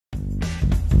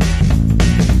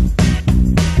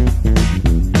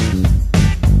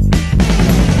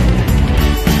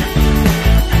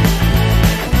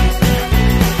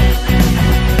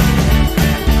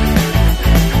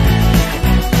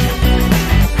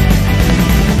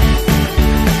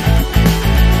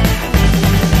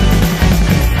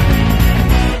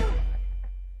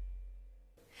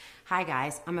Hi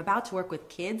guys, I'm about to work with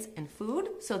kids and food,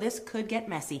 so this could get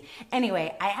messy.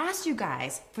 Anyway, I asked you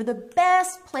guys for the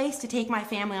best place to take my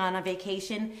family on a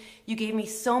vacation. You gave me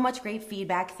so much great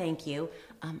feedback, thank you.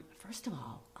 First of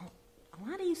all, a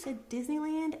lot of you said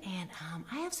Disneyland, and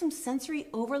I have some sensory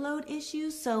overload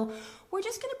issues, so we're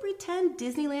just gonna pretend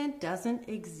Disneyland doesn't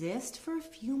exist for a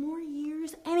few more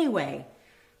years. Anyway,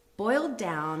 boiled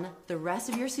down the rest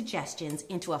of your suggestions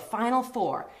into a final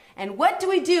 4. And what do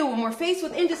we do when we're faced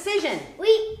with indecision? We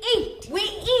eat. We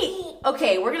eat.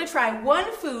 Okay, we're gonna try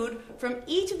one food from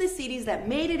each of the cities that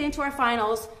made it into our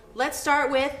finals. Let's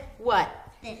start with what?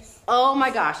 This. Oh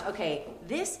my gosh, okay.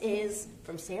 This is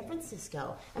from San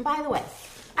Francisco. And by the way,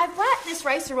 I brought this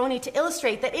rice-a-roni to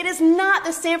illustrate that it is not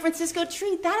the San Francisco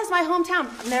treat. That is my hometown.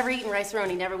 I've never eaten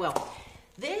rice-a-roni, never will.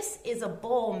 This is a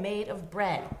bowl made of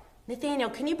bread. Nathaniel,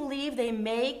 can you believe they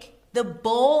make the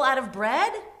bowl out of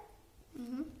bread?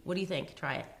 Mm-hmm. What do you think?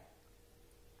 Try it.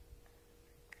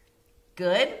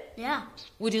 Good? Yeah.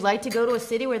 Would you like to go to a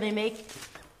city where they make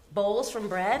bowls from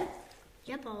bread?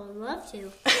 Yep, I would love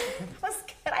to. That was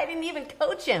good. I didn't even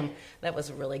coach him. That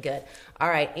was really good. All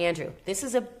right, Andrew, this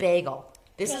is a bagel.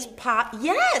 This is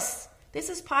Yes! This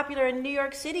is popular in New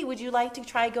York City. Would you like to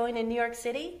try going to New York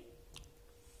City?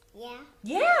 Yeah.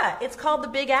 Yeah, it's called the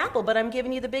Big Apple, but I'm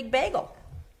giving you the Big Bagel.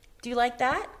 Do you like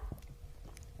that?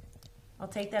 I'll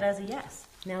take that as a yes.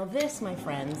 Now this, my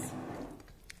friends,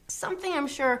 something I'm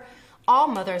sure all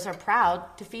mothers are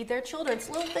proud to feed their children. It's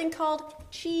a little thing called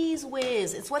Cheese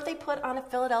Whiz. It's what they put on a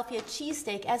Philadelphia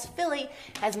cheesesteak, as Philly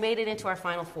has made it into our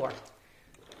final 4.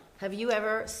 Have you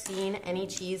ever seen any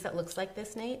cheese that looks like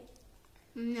this, Nate?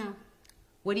 No.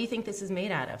 What do you think this is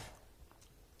made out of?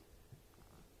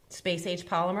 Space-age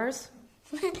polymers?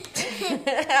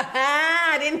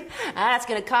 That's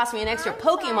going to cost me an extra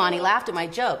Pokemon. He laughed at my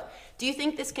joke. Do you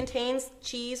think this contains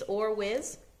cheese or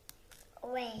whiz?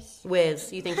 Whiz.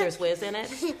 Whiz. You think there's whiz in it?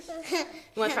 You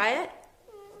want to try it?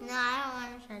 No, I don't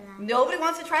want to try that. Nobody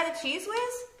wants to try the cheese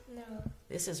whiz? No.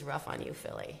 This is rough on you,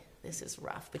 Philly. This is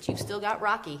rough, but you've still got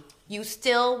Rocky. You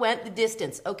still went the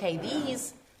distance. Okay,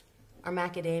 these are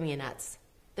macadamia nuts.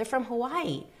 They're from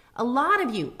Hawaii. A lot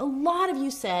of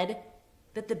you said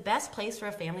that the best place for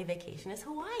a family vacation is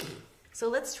Hawaii. So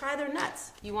let's try their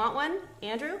nuts. You want one,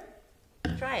 Andrew?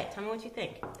 Try it. Tell me what you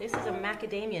think. This is a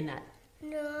macadamia nut.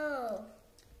 No.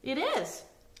 It is.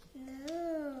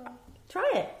 No.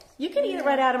 Try it. You can eat it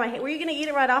right out of my hand. Were you going to eat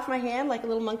it right off my hand like a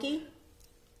little monkey?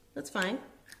 That's fine.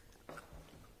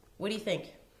 What do you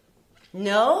think?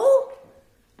 No?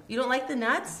 You don't like the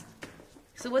nuts?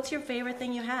 So what's your favorite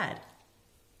thing you had?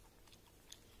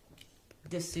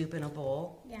 This soup in a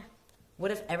bowl? Yeah.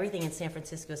 What if everything in San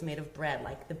Francisco is made of bread,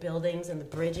 like the buildings and the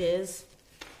bridges?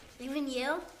 Even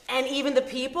you? And even the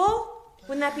people?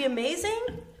 Wouldn't that be amazing?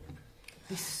 It'd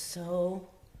be so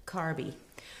carby.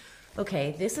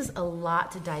 Okay, this is a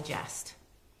lot to digest.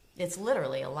 It's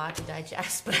literally a lot to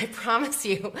digest, but I promise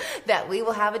you that we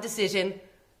will have a decision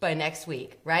by next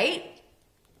week, right?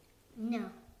 No.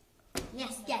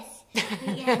 Yes, yes.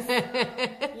 Yes.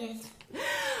 Yes.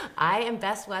 I am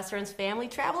Best Western's family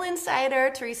travel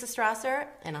insider, Teresa Strasser,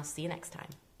 and I'll see you next time.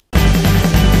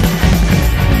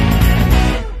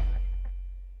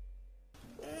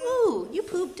 Ooh, you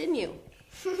pooped, didn't you?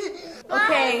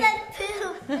 Okay.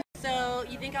 So,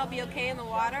 you think I'll be okay in the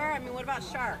water? I mean, what about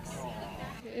sharks?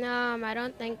 No, I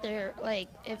don't think they're, like,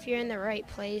 if you're in the right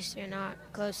place, you're not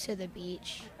close to the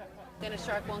beach. Then a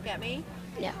shark won't get me?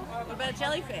 Yeah. What about a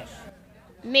jellyfish?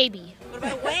 Maybe. What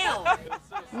about a whale?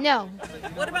 No.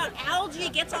 What about algae?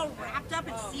 It gets all wrapped up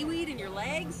in seaweed in your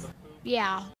legs?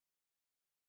 Yeah.